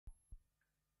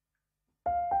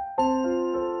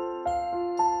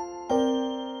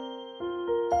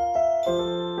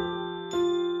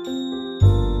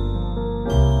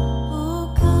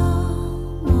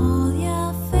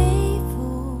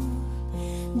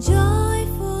Love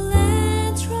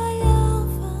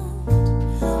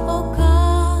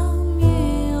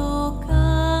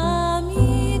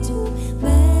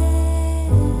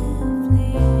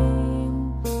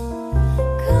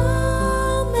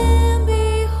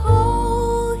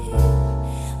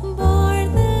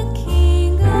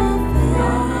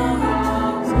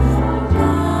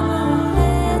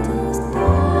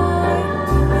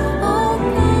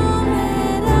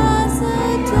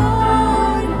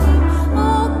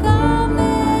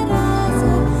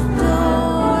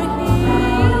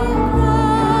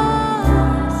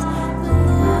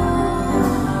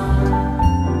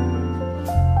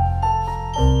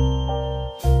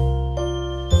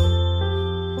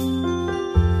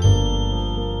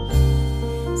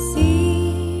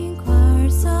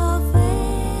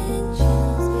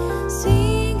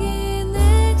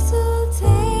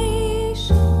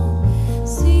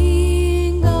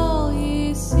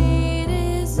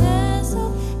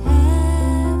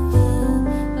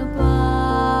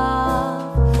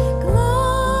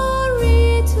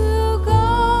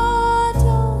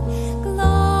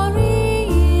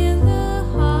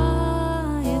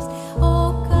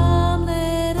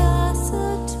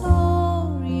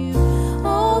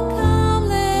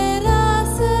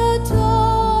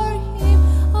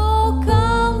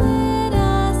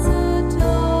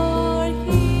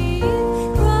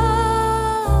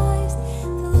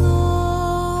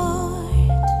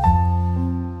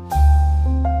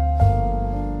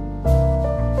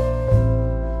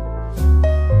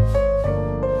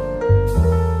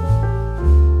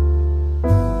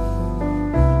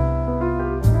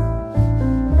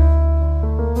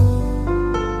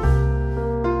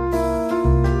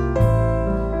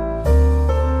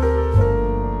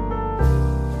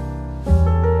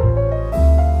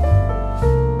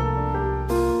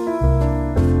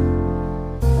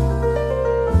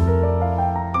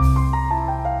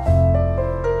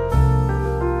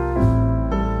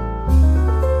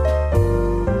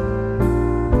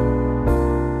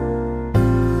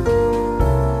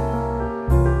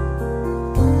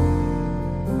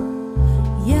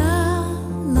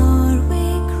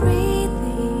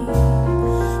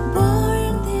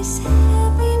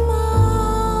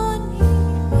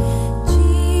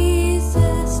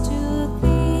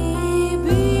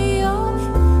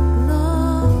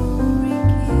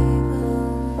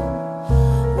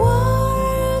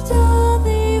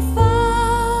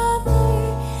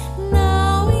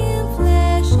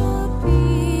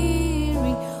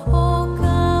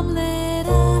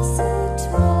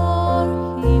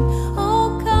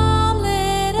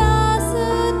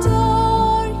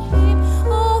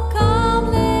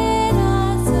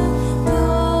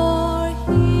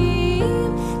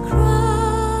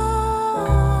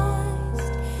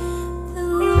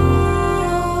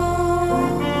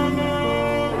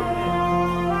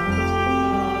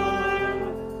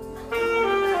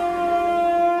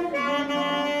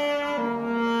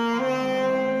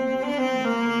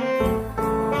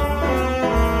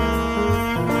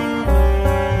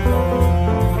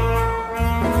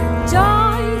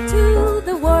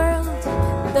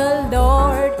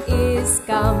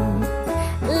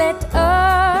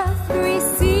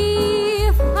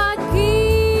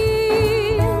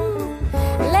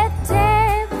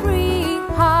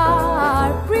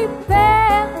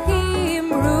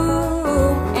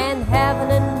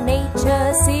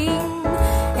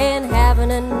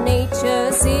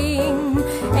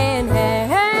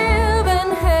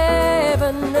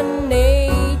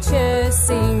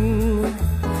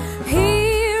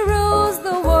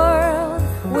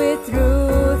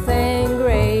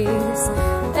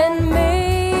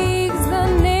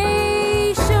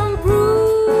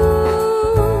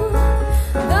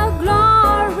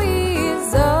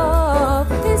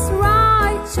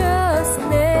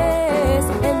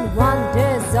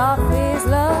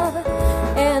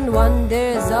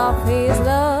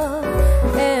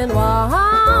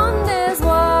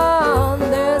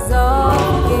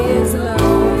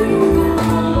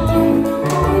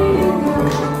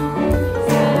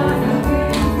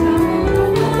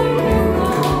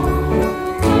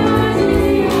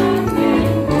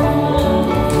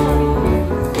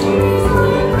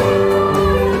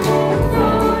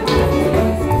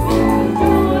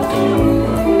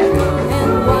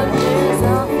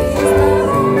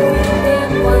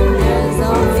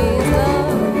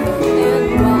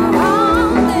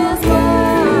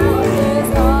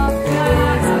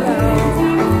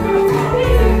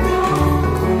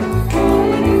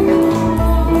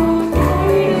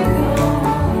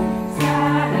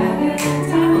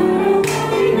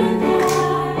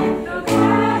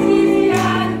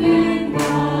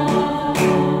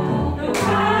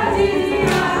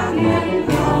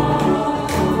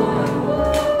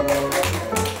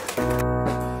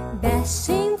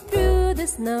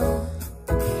snow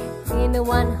in a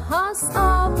one-horse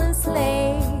open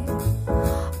sleigh.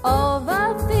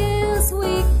 Over fields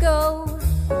we go,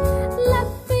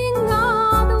 laughing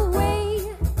all the way.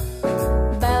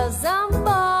 Bells on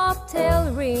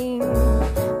bobtail ring,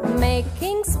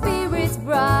 making spirits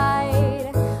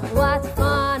bright. What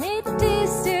fun it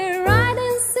is to ride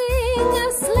and sing a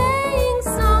sleighing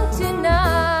song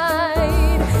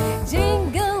tonight.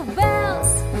 Jingle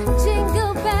bells,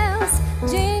 jingle bells,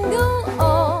 jingle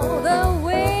all the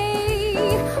way.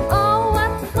 Oh,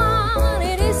 what fun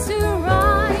it is to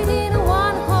ride in a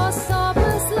one-horse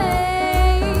open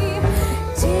sleigh.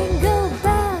 Jingle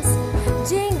bells,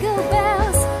 jingle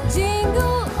bells,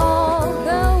 jingle all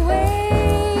the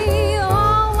way.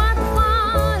 Oh, what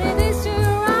fun it is to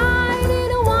ride in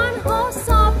a one-horse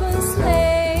open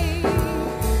sleigh.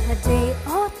 A day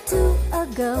or two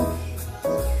ago,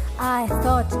 I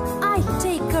thought I'd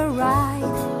take a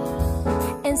ride,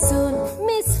 and soon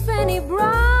Miss Fanny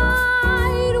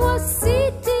Bright was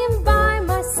sitting by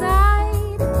my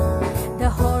side. The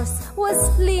horse was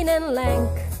lean and lank,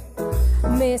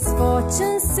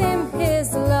 misfortune seemed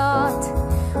his lot.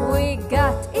 We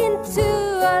got into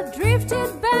a drifted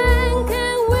bank,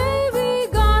 and where we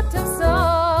got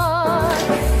absorbed.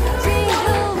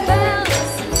 Jingle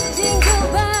bells, jingle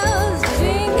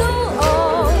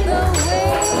all the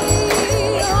way.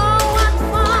 Oh, what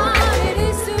fun it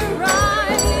is to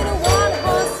ride in a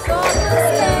one-horse open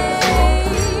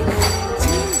sleigh.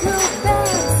 Jingle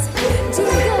bells,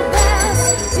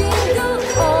 jingle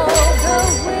all the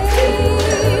way.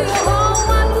 Oh,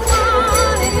 what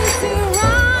fun it is to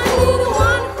ride in a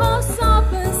one-horse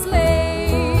open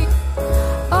sleigh.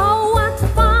 Oh, what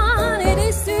fun it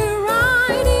is to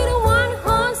ride in a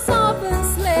one-horse open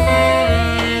sleigh.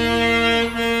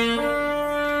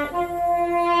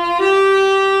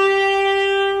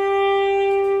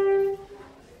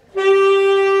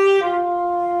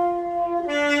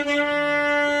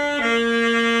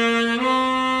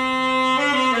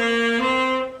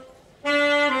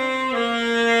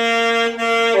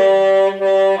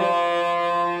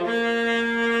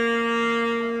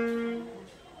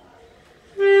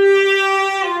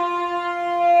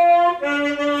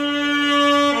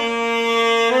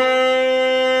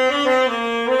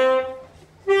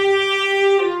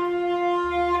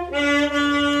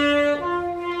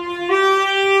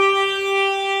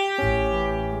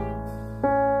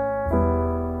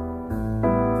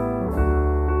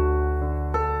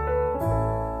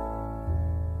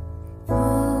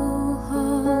 Oh,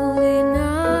 holy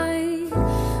night,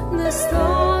 the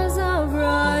stars are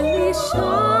brightly shining.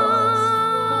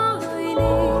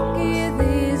 It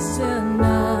is the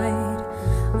night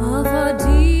of our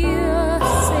dear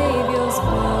Savior's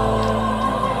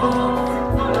birth.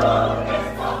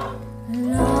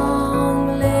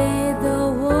 Long lay the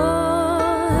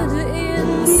world in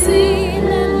sin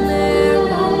and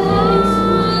error.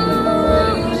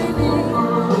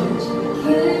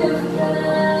 Give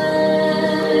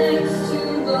thanks to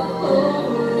the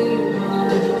Holy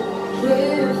One.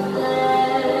 Give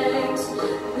thanks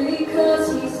because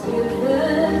He's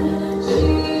given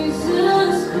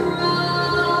Jesus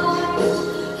Christ,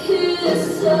 His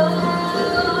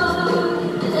Son.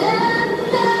 And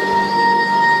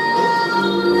now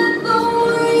let the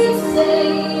weak say,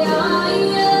 I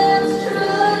am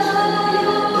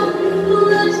strong.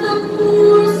 Let the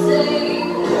poor say, I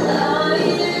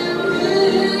am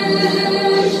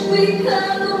rich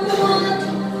because of what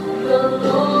the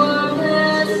Lord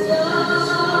has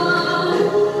done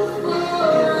for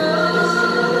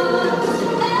us.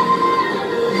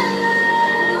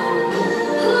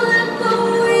 Let the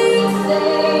weak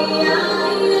say, I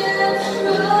am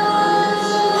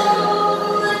strong.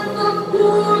 Let the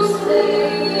poor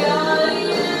say, I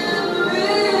am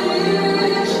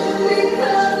rich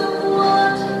because of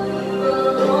what the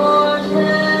Lord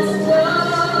has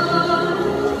done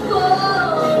for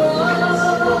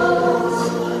us.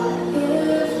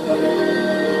 Give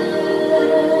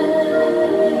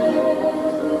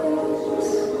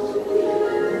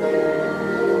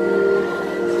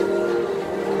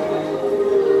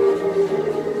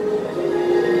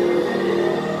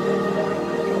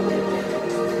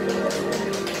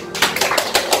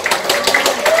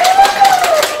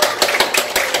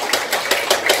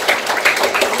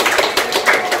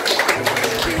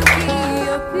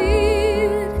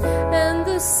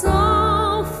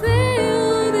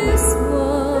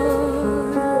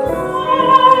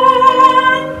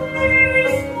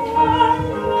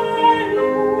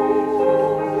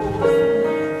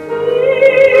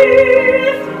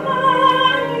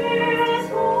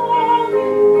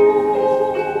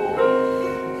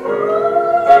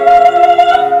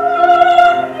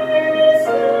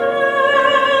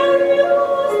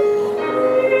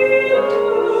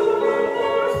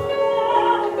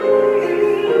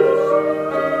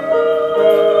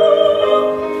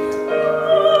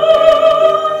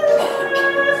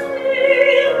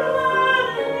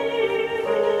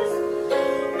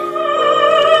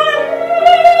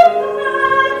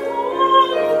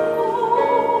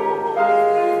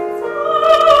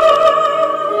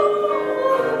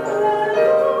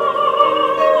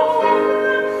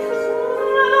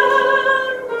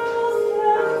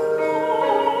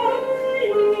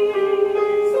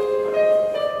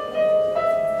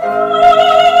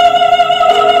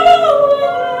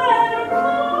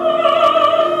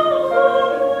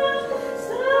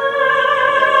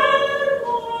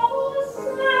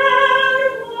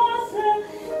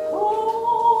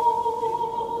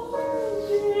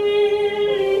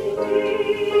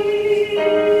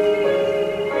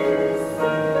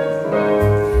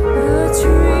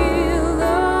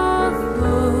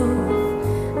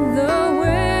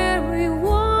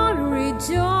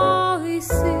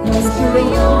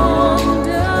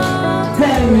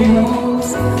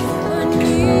brings a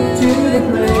new and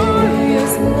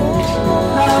glorious morning.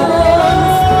 On your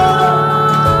knees,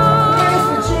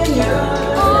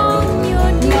 oh,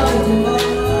 hear the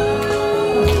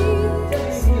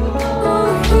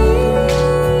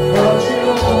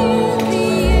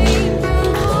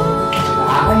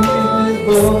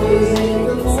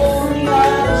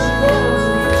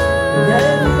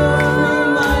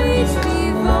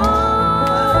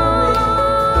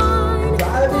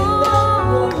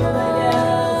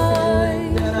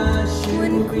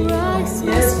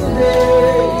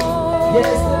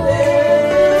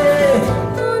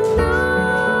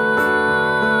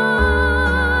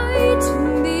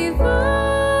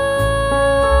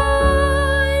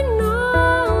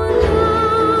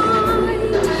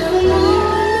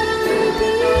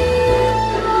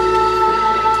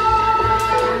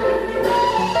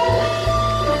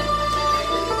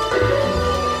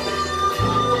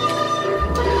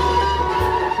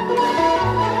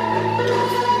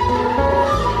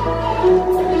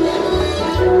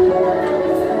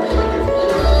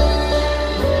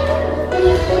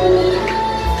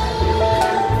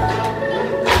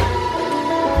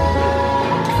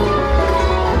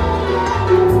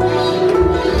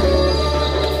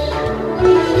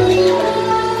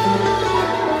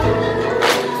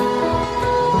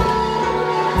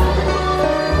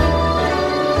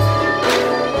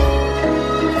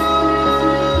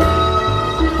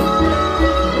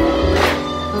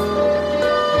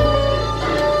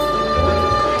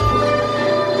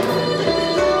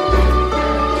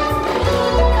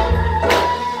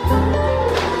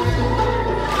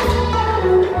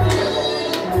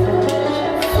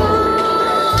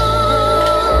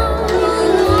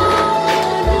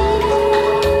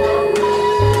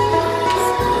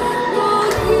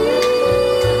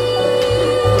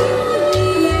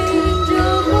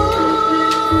angel voice.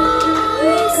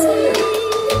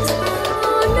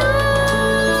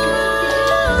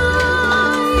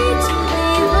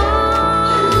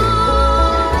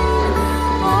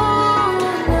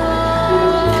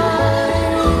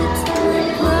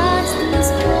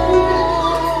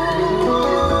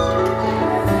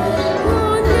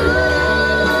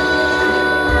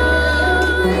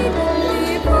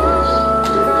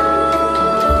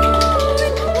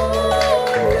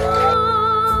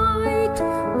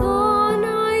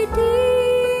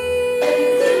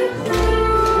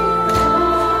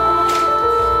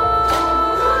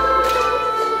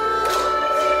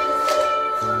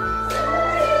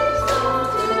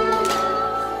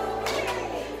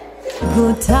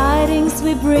 Good tidings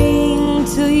we bring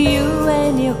to you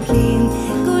and your king.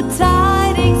 Good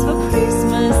tidings for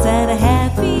Christmas and